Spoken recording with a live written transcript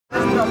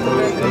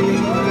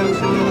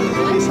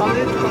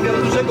Czarny, tylko biorę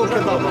dużego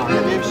kebaba.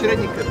 Ja miałem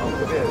średni kebab,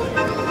 to wiesz.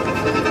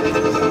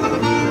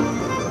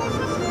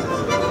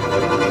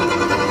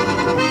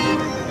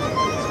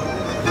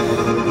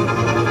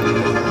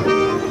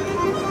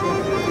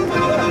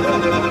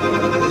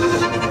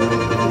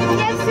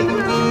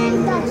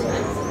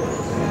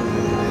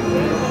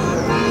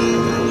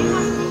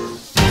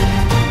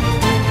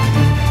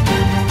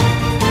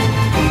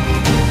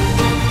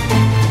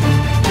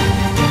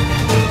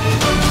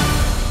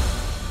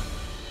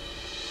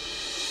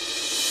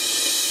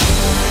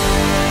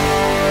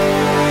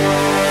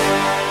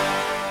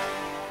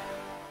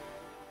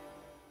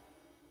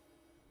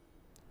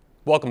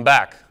 Welcome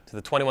back to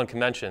the 21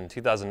 Convention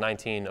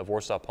 2019 of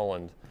Warsaw,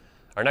 Poland.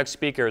 Our next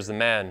speaker is the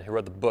man who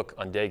wrote the book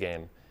on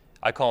Daygame.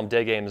 I call him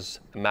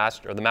Daygame's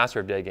master, or the master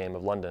of Daygame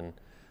of London.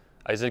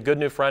 He's a good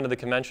new friend of the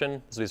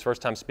convention. This will be his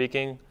first time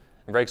speaking.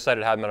 I'm very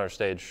excited to have him on our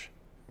stage.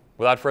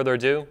 Without further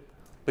ado,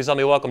 please help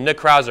me welcome Nick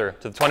Krauser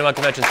to the 21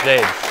 Convention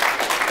stage.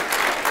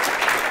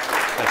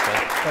 Thanks,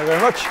 man. Thank you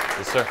very much.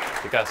 Yes, sir.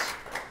 Good guess.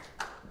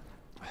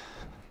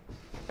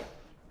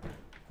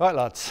 Right,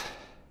 lads.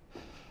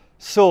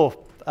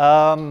 So,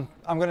 I'm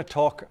going to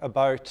talk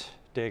about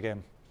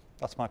Daygame.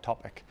 That's my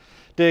topic.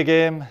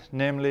 Daygame,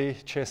 namely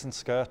chasing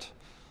skirt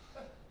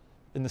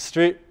in the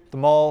street, the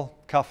mall,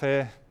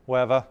 cafe,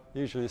 wherever,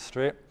 usually the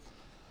street,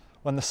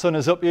 when the sun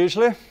is up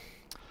usually.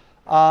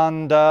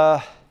 And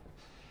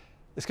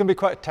it's going to be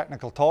quite a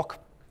technical talk.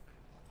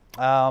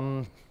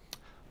 I'm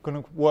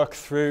going to work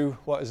through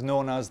what is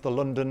known as the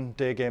London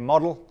Daygame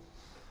model,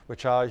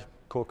 which I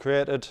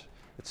co-created.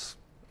 It's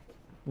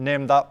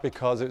named that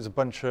because it was a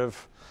bunch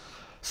of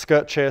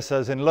skirt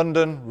chasers in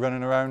London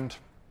running around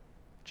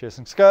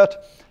chasing skirt,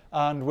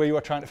 and we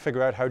were trying to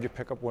figure out how do you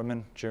pick up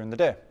women during the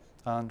day,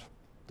 and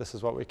this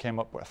is what we came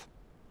up with.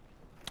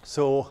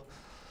 So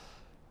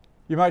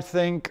you might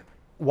think,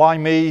 why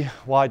me,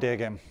 why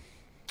Daygame?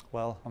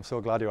 Well, I'm so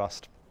glad you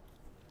asked.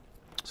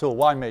 So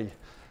why me?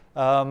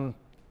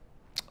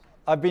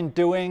 I've been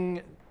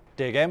doing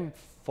Daygame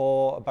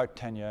for about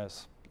 10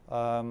 years,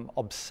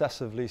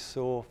 obsessively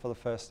so for the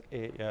first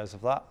 8 years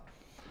of that.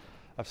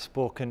 I've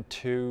spoken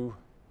to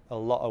a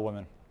lot of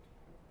women.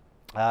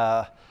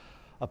 I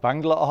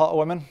banged a lot of hot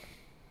women,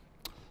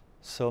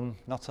 some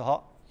not so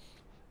hot.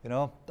 You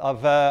know,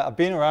 I've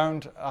been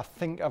around. I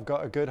think I've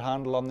got a good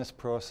handle on this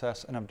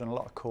process, and I've done a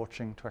lot of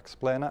coaching to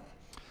explain it.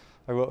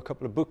 I wrote a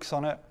couple of books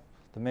on it.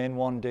 The main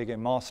one, Daygame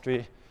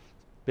Mastery,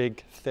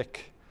 big,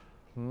 thick,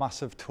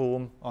 massive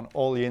tome on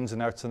all the ins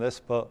and outs of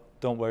this, but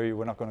don't worry,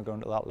 we're not going to go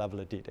into that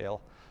level of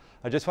detail.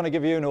 I just want to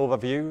give you an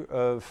overview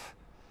of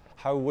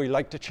how we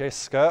like to chase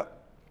skirt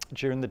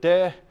during the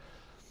day,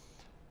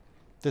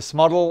 this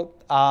model,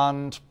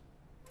 and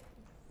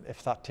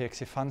if that takes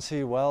your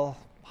fancy, well,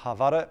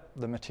 have at it.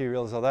 The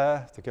materials are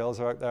there, the girls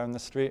are out there in the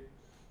street,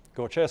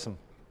 go chase them.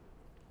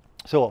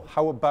 So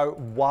how about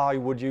why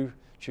would you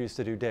choose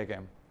to do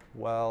Daygame?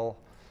 Well,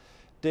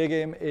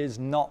 Daygame is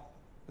not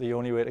the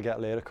only way to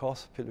get laid, of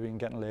course. People have been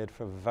getting laid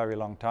for a very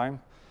long time.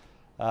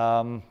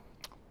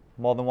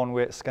 More than one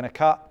way to skin a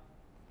cat.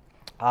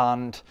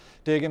 And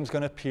Daygame's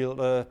going to appeal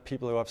to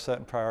people who have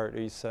certain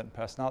priorities, certain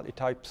personality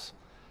types.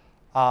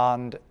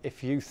 And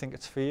if you think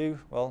it's for you,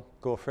 well,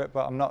 go for it.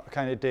 But I'm not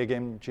kind of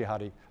Daygame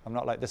jihadi. I'm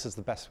not like, this is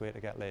the best way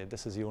to get laid.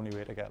 This is the only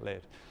way to get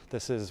laid.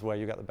 This is where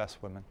you get the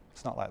best women.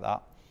 It's not like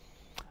that.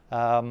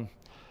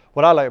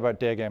 What I like about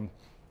Daygame,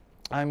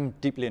 I'm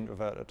deeply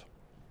introverted.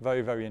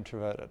 Very, very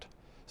introverted.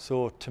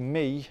 So to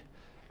me,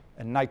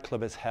 a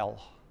nightclub is hell.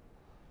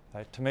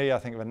 Right? To me, I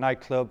think of a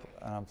nightclub,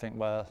 and I'm thinking,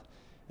 well,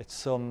 it's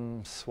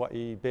some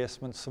sweaty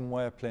basement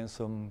somewhere playing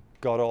some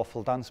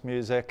god-awful dance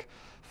music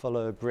full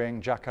of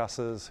braying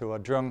jackasses who are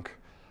drunk.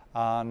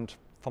 And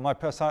for my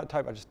personality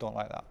type, I just don't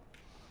like that.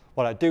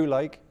 What I do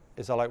like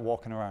is I like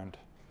walking around.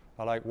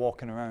 I like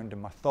walking around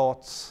in my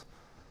thoughts,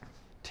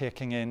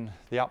 taking in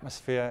the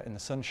atmosphere in the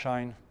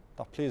sunshine.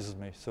 That pleases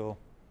me. So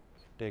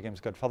Daygame's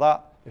good for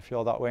that. If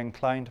you're that way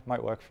inclined, it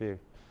might work for you.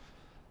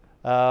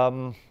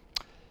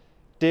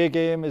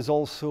 Daygame is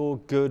also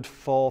good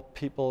for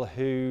people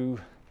who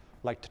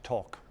like to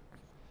talk,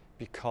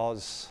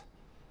 because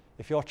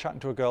if you're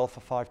chatting to a girl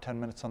for 5–10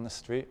 minutes on the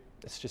street,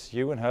 it's just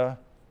you and her,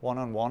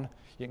 one-on-one.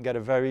 You can get a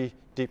very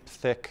deep,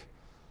 thick,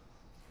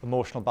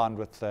 emotional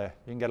bandwidth there.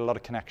 You can get a lot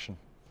of connection.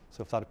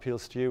 So if that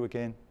appeals to you,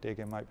 again,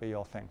 Daygame might be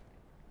your thing.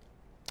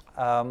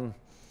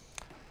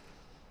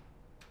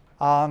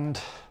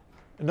 And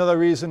another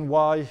reason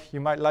why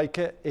you might like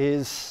it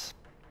is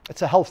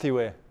it's a healthy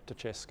way to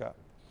chase skirt.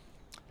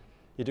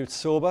 You do it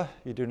sober,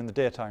 you do it in the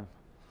daytime.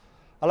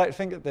 I like to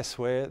think it this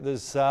way.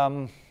 There's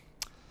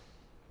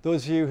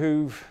those of you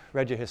who've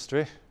read your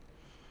history,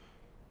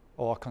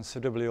 or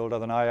considerably older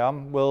than I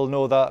am, will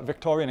know that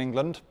Victorian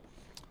England,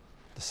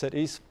 the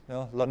cities, you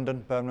know,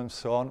 London, Birmingham,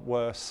 so on,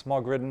 were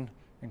smog-ridden,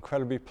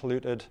 incredibly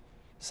polluted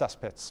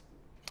cesspits.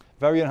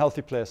 Very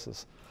unhealthy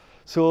places.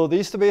 So there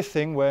used to be a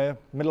thing where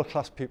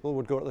middle-class people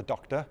would go to the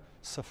doctor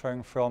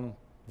suffering from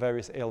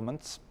various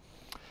ailments,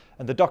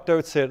 and the doctor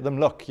would say to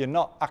them, look, you're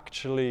not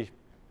actually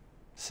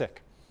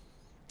sick.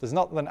 There's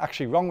nothing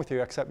actually wrong with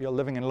you except you're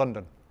living in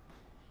London.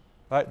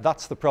 right?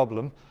 That's the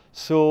problem.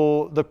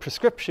 So the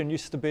prescription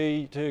used to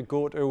be to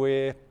go to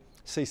a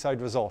seaside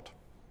resort,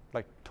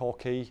 like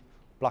Torquay,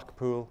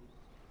 Blackpool,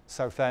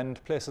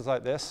 Southend, places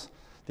like this.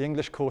 The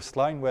English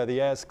coastline where the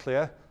air's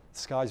clear, the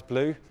sky's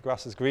blue, the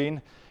grass is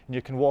green, and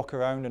you can walk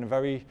around in a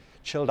very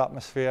chilled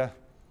atmosphere,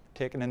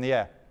 taking in the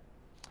air.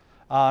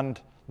 And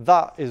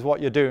that is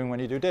what you're doing when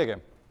you do day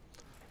game.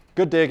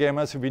 Good day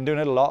gamers who've been doing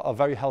it a lot are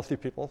very healthy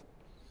people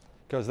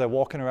because they're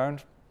walking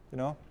around, you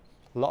know,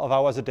 a lot of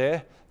hours a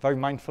day, very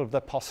mindful of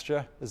their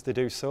posture as they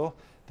do so.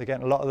 They're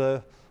getting a lot of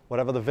the,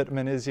 whatever the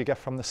vitamin is you get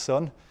from the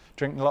sun,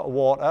 drinking a lot of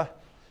water,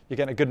 you're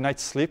getting a good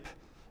night's sleep.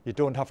 You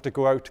don't have to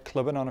go out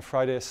clubbing on a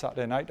Friday or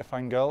Saturday night to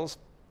find girls.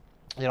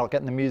 You're not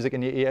getting the music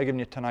in your ear giving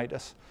you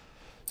tinnitus.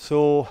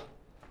 So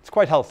it's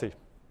quite healthy.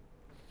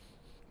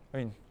 I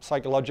mean,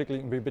 psychologically it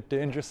can be a bit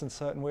dangerous in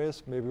certain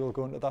ways. Maybe we'll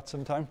go into that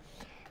sometime.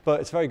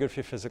 But it's very good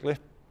for you physically.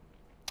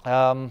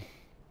 Yeah,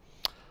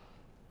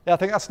 I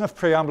think that's enough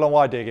preamble on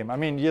why day game. I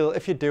mean,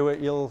 if you do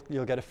it, you'll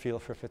get a feel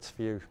for if it's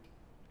for you.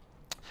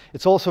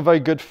 It's also very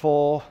good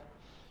for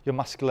your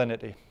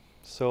masculinity.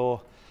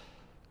 So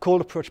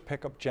cold approach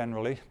pickup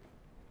generally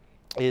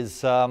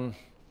is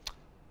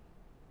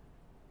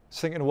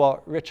thinking of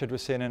what Richard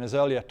was saying in his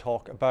earlier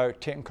talk about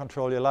taking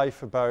control of your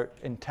life, about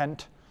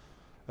intent,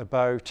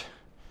 about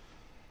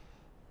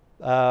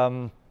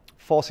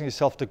forcing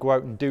yourself to go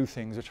out and do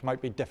things which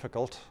might be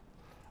difficult.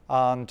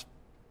 And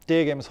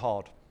day game is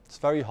hard. It's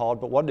very hard,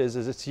 but what it is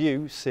it's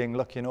you saying,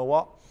 look, you know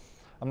what?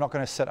 I'm not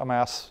going to sit on my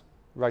ass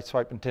right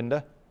swiping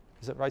Tinder.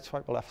 Is it right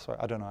swipe or left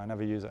swipe? I don't know, I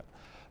never use it.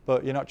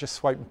 But you're not just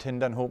swiping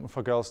Tinder and hoping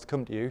for girls to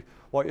come to you.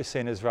 What you're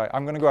saying is, right,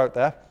 I'm going to go out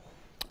there.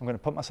 I'm going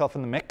to put myself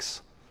in the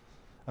mix.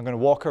 I'm going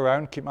to walk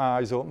around, keep my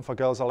eyes open for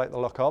girls I like the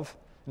look of.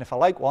 And if I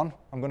like one,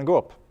 I'm going to go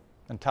up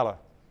and tell her.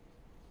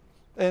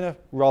 In a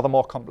rather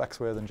more complex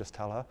way than just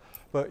tell her.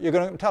 But you're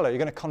going to tell her, you're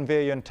going to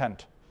convey your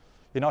intent.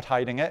 You're not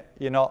hiding it.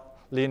 You're not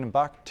leaning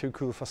back, too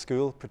cool for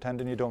school,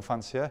 pretending you don't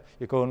fancy her.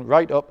 You're going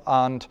right up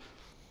and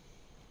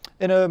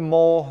in a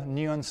more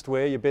nuanced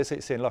way, you're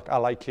basically saying, look, I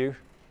like you.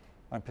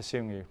 I'm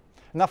pursuing you.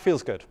 And that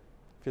feels good.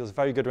 It feels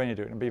very good when you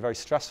do it. It can be very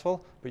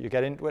stressful, but you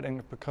get into it and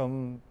it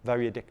become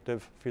very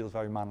addictive, feels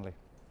very manly.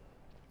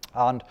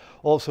 And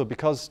also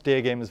because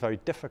day game is very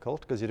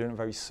difficult, because you're doing it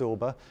very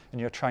sober, and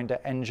you're trying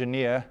to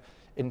engineer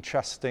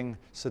interesting,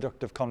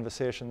 seductive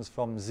conversations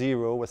from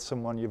zero with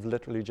someone you've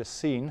literally just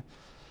seen,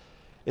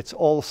 it's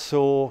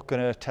also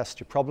going to test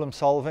your problem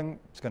solving,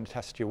 it's going to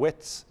test your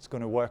wits, it's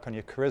going to work on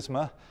your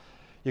charisma.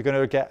 You're going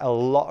to get a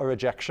lot of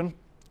rejection,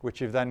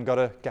 which you've then got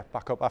to get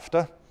back up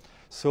after.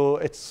 So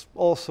it's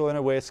also, in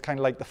a way, it's kind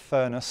of like the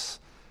furnace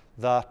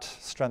that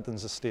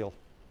strengthens the steel.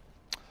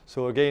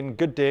 So again,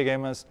 good day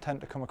gamers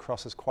tend to come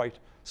across as quite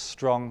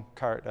strong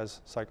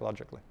characters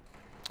psychologically.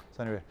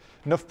 So anyway,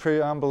 enough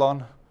preamble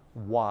on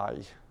why.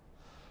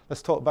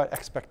 Let's talk about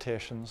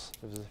expectations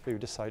if you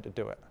decide to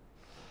do it.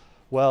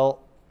 Well,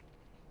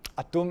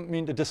 I don't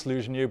mean to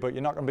disillusion you, but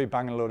you're not going to be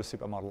banging a load of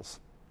supermodels.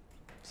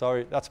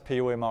 Sorry, that's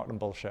POA marketing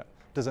bullshit.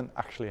 Doesn't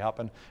actually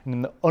happen. And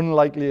in the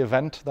unlikely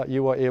event that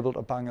you are able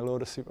to bang a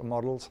load of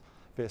supermodels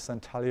based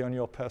entirely on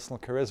your personal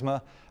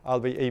charisma, I'll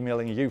be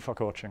emailing you for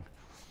coaching.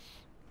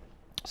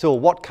 So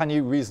what can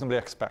you reasonably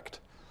expect?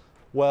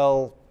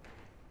 Well,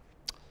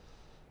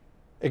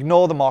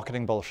 ignore the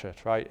marketing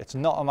bullshit, right? It's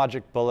not a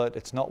magic bullet.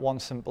 It's not one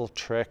simple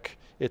trick.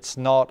 It's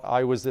not,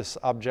 I was this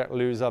abject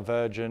loser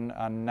virgin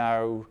and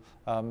now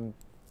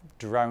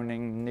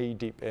drowning knee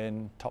deep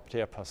in top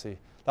tier pussy.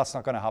 That's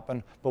not going to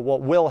happen. But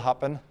what will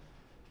happen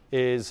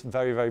is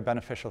very, very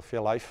beneficial for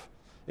your life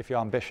if you're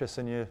ambitious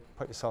and you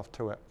put yourself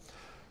to it.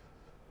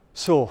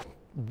 So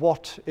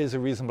what is a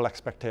reasonable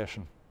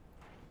expectation?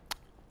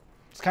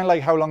 It's kind of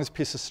like how long is a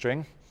piece of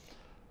string,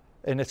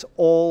 and it's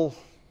all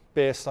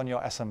based on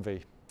your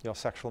SMV, your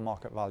sexual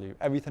market value.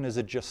 Everything is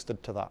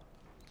adjusted to that.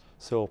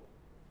 So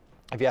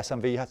if your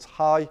SMV is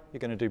high, you're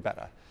going to do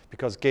better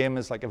because game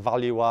is like a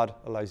value add,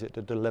 allows you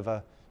to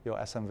deliver your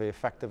SMV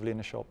effectively in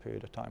a short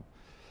period of time.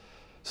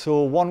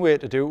 So one way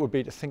to do it would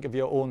be to think of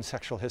your own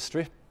sexual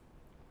history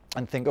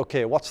and think,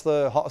 okay, what's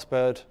the hottest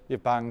bird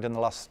you've banged in the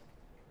last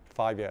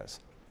 5 years?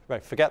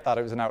 Right, forget that,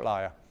 it was an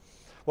outlier.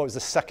 What was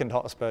the second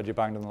hottest bird you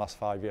banged in the last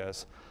 5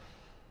 years?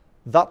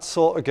 That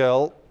sort of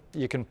girl,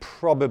 you can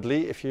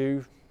probably, if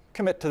you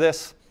commit to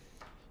this,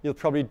 you'll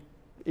probably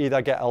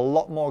either get a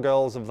lot more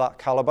girls of that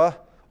caliber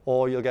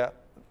or you'll get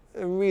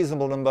a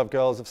reasonable number of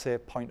girls of, say, a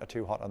point or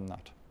two hotter than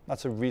that.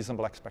 That's a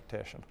reasonable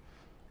expectation.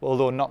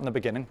 Although not in the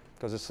beginning,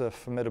 because it's a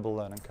formidable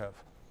learning curve.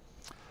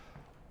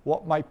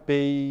 What might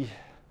be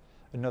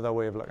another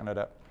way of looking at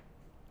it?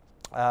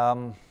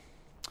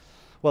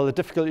 Well, the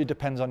difficulty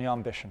depends on your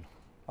ambition.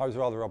 I was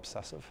rather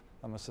obsessive.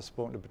 I must have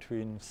spoken to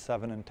between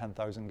 7,000 and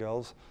 10,000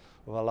 girls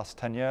over the last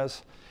 10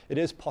 years. It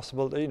is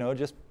possible to, you know,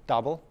 just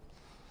dabble,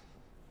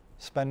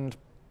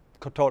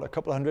 talk to a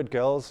couple of hundred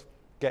girls,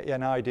 get you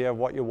an idea of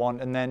what you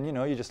want, and then, you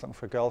know, you're just looking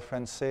for a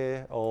girlfriend,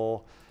 say,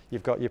 or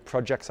you've got your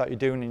projects that you're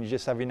doing and you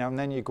just every now and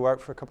then you go out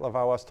for a couple of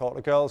hours, talk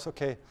to girls,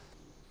 okay.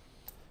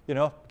 You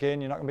know, again,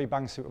 you're not going to be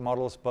banging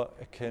supermodels, but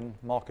it can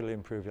markedly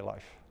improve your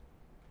life.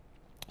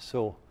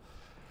 So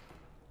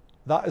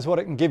that is what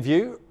it can give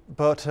you,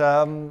 but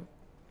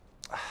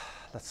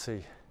let's see.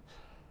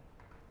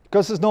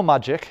 Because there's no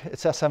magic,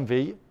 it's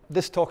SMV,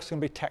 this talk's going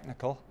to be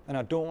technical, and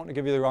I don't want to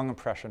give you the wrong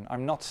impression.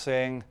 I'm not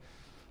saying,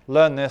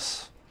 learn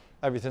this,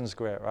 everything's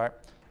great, right?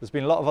 There's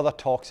been a lot of other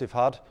talks you've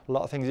had, a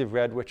lot of things you've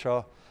read, which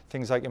are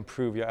things like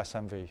improve your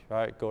SMV,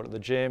 right? Go to the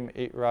gym,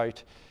 eat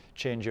right,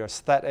 change your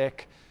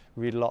aesthetic,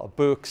 read a lot of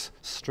books,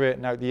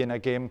 straighten out the inner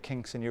game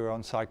kinks in your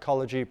own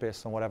psychology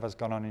based on whatever's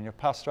gone on in your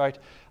past, right?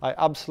 I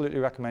absolutely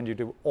recommend you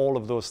do all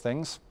of those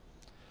things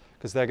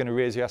because they're going to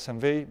raise your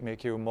SMV,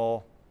 make you a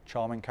more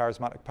charming,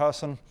 charismatic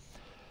person.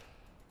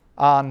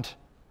 And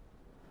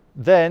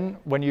then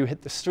when you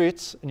hit the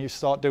streets and you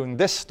start doing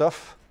this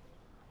stuff,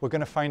 we're going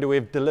to find a way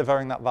of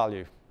delivering that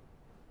value.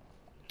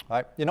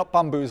 Right? You're not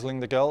bamboozling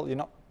the girl, you're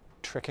not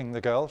tricking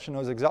the girl, she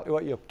knows exactly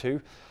what you're up to.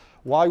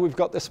 Why we've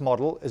got this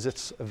model is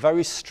it's a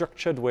very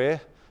structured way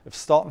of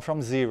starting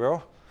from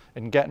zero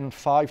and getting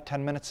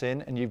 5-10 minutes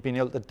in, and you've been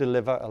able to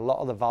deliver a lot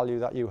of the value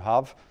that you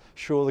have,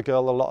 show the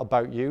girl a lot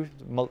about you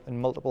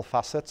in multiple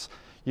facets.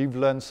 You've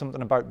learned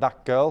something about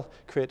that girl,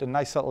 create a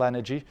nice little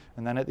energy,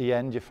 and then at the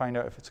end you find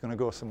out if it's going to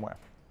go somewhere.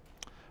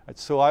 Right,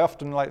 so I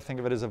often like to think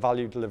of it as a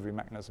value delivery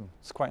mechanism.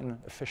 It's quite an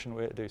efficient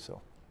way to do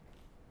so.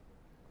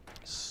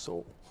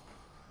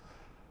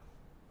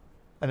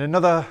 And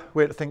another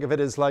way to think of it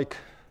is like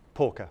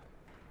poker,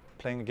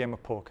 playing a game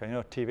of poker. You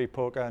know, TV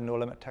poker, No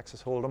Limit,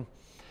 Texas Hold'em.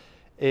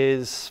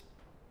 Is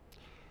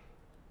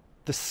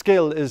the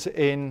skill is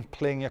in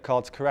playing your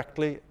cards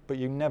correctly, but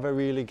you never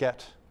really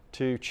get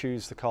to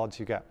choose the cards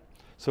you get.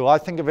 So I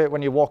think of it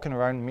when you're walking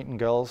around meeting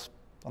girls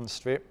on the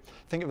street,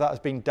 think of that as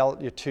being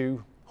dealt your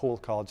 2 hole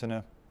cards in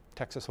a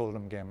Texas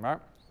Hold'em game, right?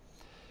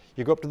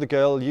 You go up to the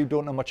girl, you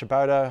don't know much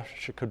about her,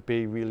 she could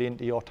be really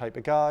into your type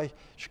of guy,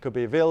 she could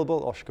be available,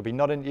 or she could be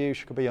not into you,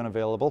 she could be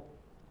unavailable.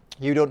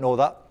 You don't know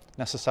that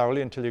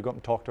necessarily until you go up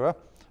and talk to her.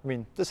 I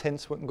mean, there's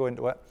hints, we can go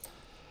into it.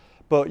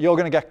 But you're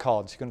going to get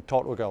cards, you're going to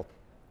talk to a girl.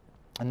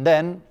 And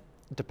then,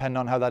 depending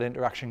on how that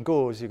interaction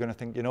goes, you're going to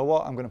think, you know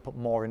what, I'm going to put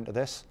more into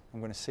this, I'm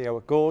going to see how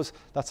it goes.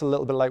 That's a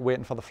little bit like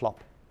waiting for the flop.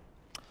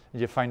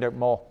 And you find out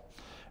more.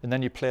 And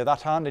then you play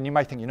that hand, and you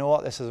might think, you know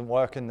what, this isn't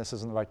working, this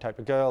isn't the right type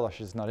of girl, or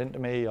she's not into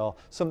me, or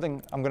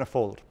something, I'm going to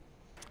fold.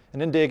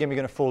 And in day game, you're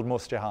going to fold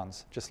most of your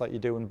hands, just like you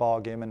do in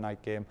bar game and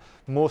night game.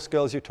 Most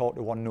girls you talk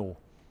to want no,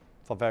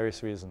 for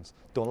various reasons.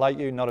 Don't like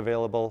you, not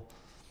available,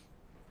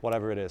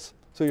 whatever it is.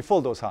 So you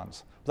fold those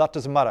hands. But that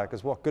doesn't matter,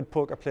 because what good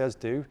poker players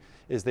do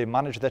is they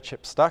manage their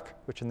chip stack,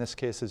 which in this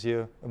case is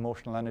your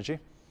emotional energy,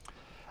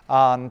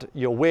 and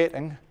you're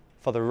waiting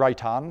for the right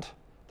hand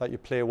that you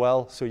play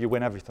well, so you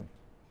win everything.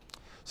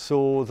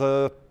 So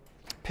the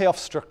payoff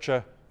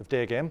structure of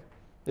day game,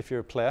 if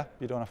you're a player,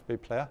 you don't have to be a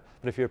player,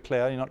 but if you're a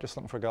player, you're not just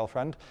looking for a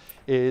girlfriend,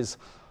 is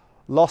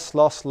loss,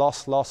 loss,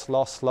 loss, loss,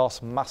 loss,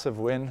 loss, massive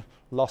win,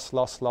 loss,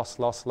 loss, loss,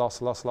 loss,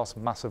 loss, loss, loss,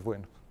 massive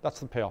win.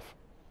 That's the payoff,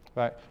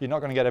 right? You're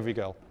not going to get every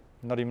girl,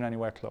 not even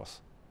anywhere close.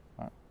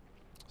 Right?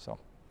 So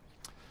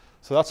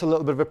that's a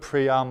little bit of a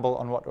preamble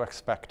on what to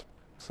expect.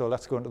 So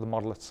let's go into the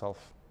model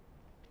itself.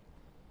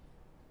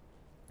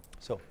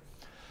 So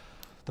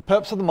the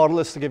purpose of the model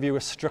is to give you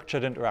a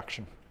structured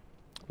interaction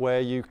where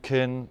you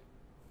can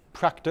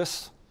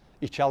practice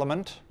each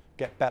element,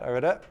 get better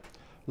at it,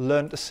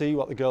 learn to see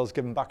what the girl's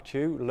giving back to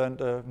you, learn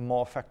to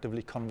more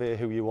effectively convey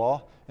who you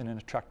are in an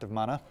attractive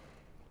manner.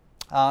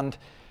 And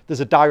there's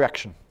a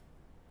direction.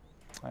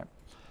 Right?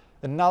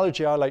 The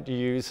analogy I like to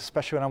use,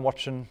 especially when I'm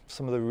watching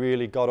some of the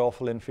really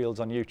god-awful infields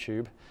on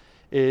YouTube,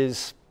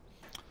 is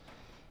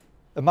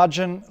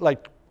imagine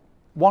like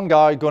one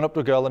guy going up to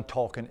a girl and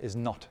talking is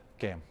not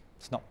game.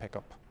 It's not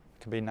pickup.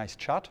 It can be a nice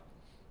chat.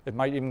 It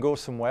might even go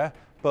somewhere,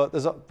 but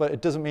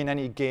it doesn't mean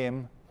any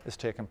game is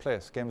taking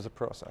place. Game is a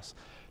process.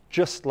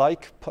 Just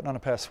like putting on a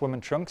pair of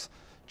swimming trunks,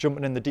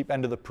 jumping in the deep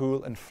end of the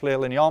pool and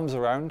flailing your arms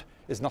around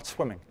is not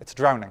swimming, it's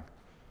drowning,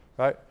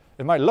 right?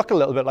 It might look a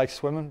little bit like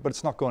swimming, but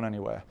it's not going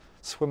anywhere.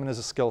 Swimming is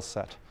a skill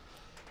set.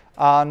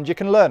 And you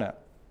can learn it.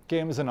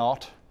 Game is an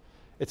art.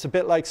 It's a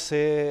bit like,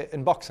 say,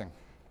 in boxing,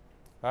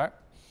 right?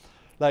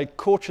 Like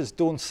coaches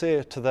don't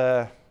say to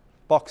their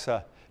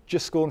boxer,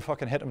 just go and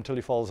fucking hit him until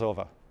he falls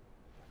over,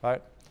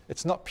 right?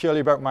 It's not purely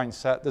about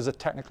mindset. There's a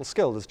technical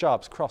skill. There's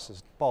jabs,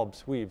 crosses,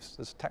 bobs, weaves.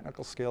 There's a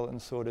technical skill,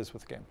 and so it is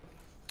with game.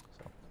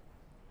 So,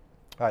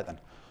 right then.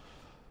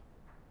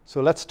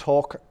 So let's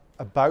talk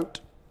about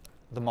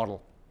the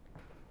model.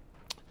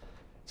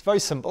 It's very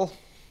simple.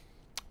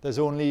 There's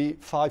only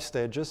 5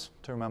 stages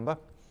to remember.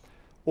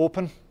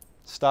 Open,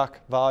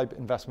 stack, vibe,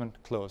 investment,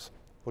 close.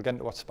 We'll get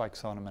into what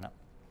spikes are in a minute.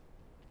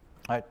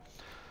 Right.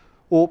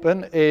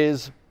 Open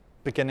is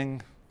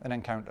beginning an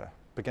encounter,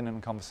 beginning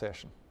a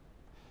conversation.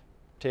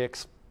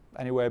 Takes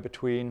anywhere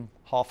between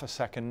half a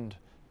second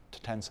to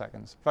 10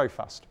 seconds, very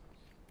fast.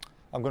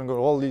 I'm going to go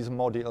to all these in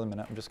more detail in a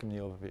minute, I'm just giving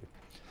you the overview.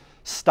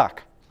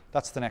 Stack,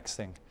 that's the next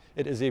thing.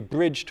 It is a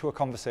bridge to a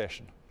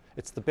conversation.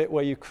 It's the bit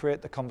where you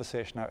create the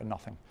conversation out of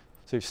nothing.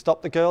 So you've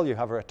stopped the girl, you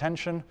have her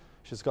attention,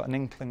 she's got an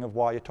inkling of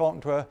why you're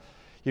talking to her.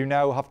 You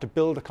now have to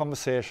build a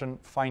conversation,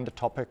 find a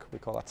topic, we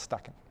call that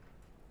stacking.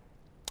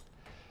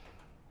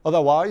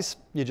 Otherwise,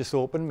 you just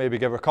open, maybe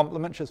give her a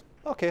compliment, she's,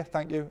 okay,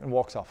 thank you, and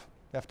walks off.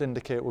 You have to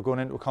indicate we're going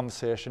into a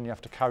conversation. You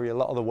have to carry a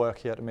lot of the work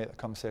here to make the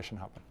conversation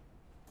happen.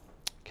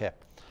 Okay,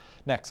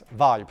 next,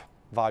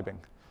 vibing.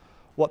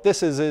 What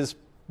this is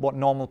what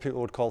normal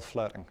people would call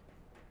flirting.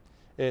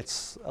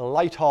 It's a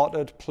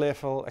light-hearted,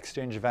 playful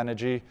exchange of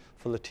energy,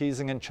 full of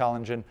teasing and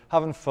challenging,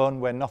 having fun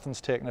where nothing's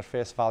taken at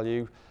face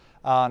value,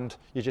 and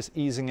you're just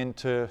easing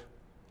into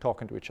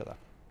talking to each other.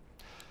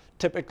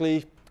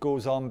 Typically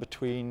goes on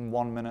between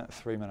 1 minute and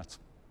 3 minutes.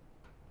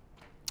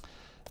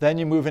 Then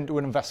you move into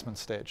an investment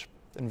stage.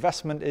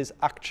 Investment is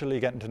actually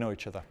getting to know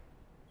each other.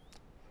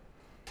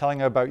 Telling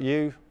her about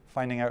you,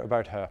 finding out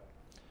about her.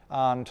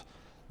 And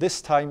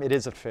this time it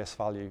is at face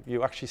value.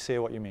 You actually say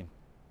what you mean.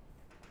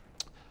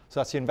 So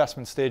that's the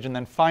investment stage. And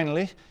then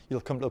finally,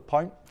 you'll come to a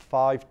point,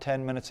 5,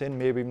 10 minutes in,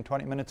 maybe even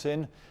 20 minutes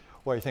in,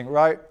 where you think,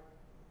 right,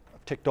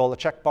 I've ticked all the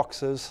check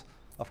boxes.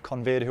 I've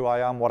conveyed who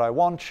I am, what I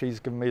want. She's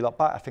given me a lot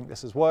back. I think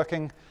this is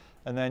working.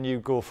 And then you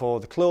go for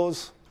the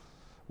close,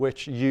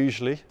 which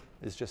usually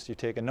is just you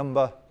take a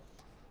number.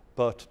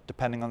 But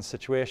depending on the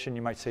situation,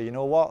 you might say, you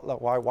know what,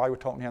 look, why we're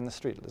talking here on the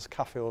street? There's a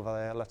cafe over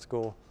there. Let's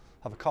go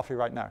have a coffee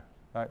right now.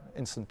 Right?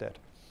 Instant date.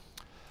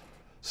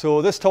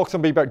 So this talks to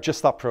me about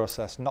just that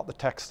process, not the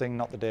texting,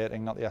 not the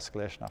dating, not the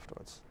escalation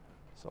afterwards.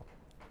 So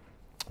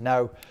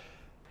now,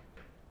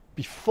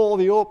 before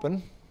the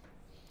open,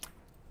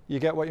 you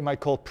get what you might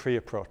call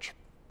pre-approach.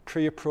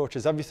 Pre-approach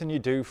is everything you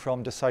do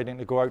from deciding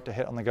to go out to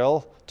hit on the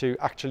girl to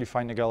actually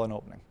find the girl and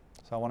opening.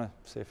 So I want to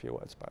say a few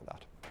words about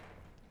that.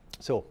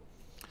 So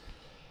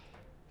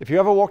if you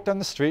ever walk down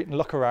the street and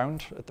look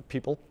around at the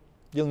people,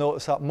 you'll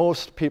notice that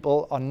most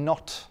people are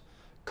not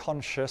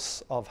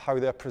conscious of how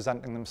they're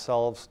presenting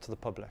themselves to the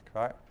public,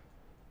 right?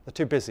 They're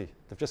too busy.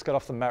 They've just got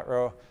off the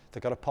metro.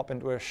 They've got to pop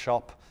into a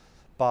shop,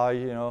 buy,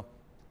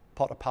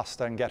 pot of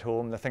pasta and get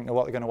home. They're thinking of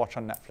what they're going to watch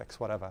on Netflix,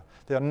 whatever.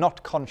 They are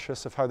not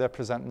conscious of how they're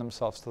presenting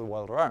themselves to the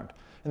world around.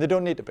 And they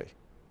don't need to be.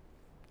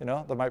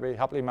 They might be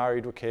happily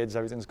married with kids,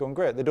 everything's going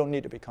great. They don't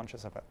need to be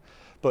conscious of it.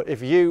 But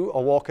if you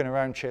are walking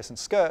around chasing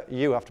skirt,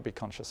 you have to be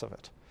conscious of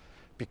it.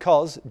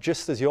 Because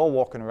just as you're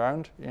walking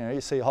around,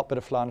 you see a hot bit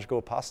of flange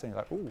go past and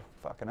you're like, ooh,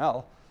 fucking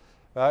hell,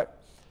 right?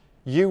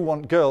 You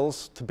want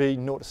girls to be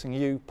noticing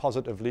you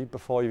positively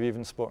before you've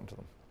even spoken to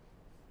them.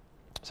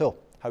 So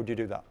how do you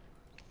do that?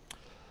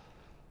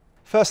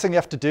 First thing you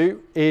have to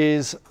do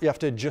is you have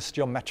to adjust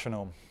your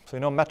metronome.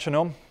 So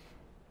metronome,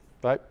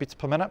 right, beats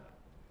per minute.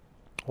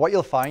 What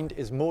you'll find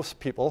is most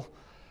people,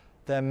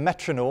 their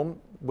metronome,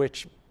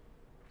 which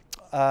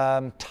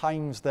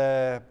times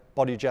their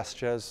body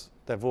gestures,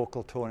 their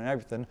vocal tone and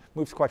everything,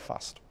 moves quite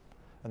fast.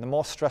 And the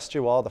more stressed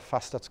you are, the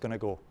faster it's going to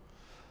go.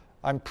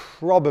 I'm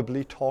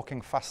probably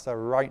talking faster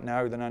right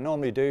now than I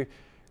normally do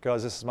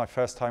because this is my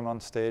first time on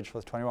stage for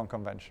the 21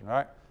 convention,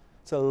 right?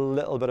 It's a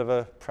little bit of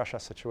a pressure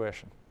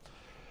situation.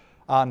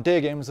 And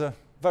day game's a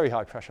very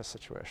high pressure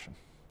situation.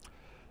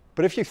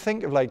 But if you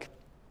think of like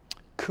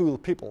cool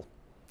people,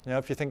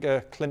 if you think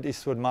of Clint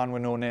Eastwood, Man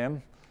with No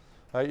Name,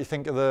 right? You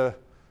think of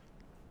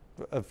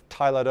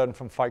Tyler Durden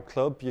from Fight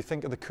Club, you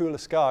think of the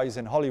coolest guys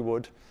in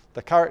Hollywood,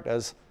 the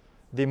characters,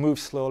 they move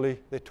slowly,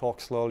 they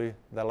talk slowly,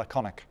 they're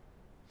laconic.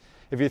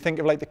 If you think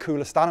of like the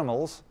coolest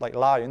animals, like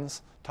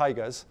lions,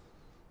 tigers,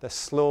 they're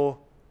slow,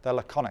 they're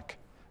laconic.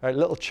 Right?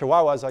 Little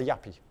chihuahuas are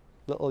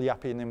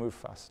yappy, and they move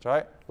fast,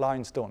 right?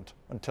 Lions don't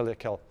until they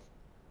kill.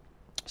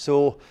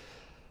 So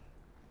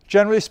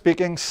generally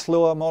speaking,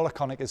 slower, more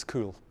laconic is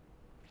cool.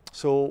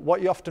 So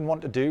what you often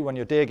want to do when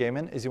you're day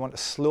gaming is you want to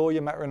slow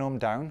your metronome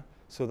down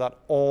so that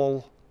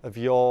all of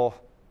your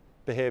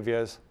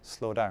behaviors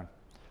slow down.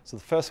 So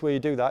the first way you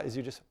do that is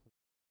you just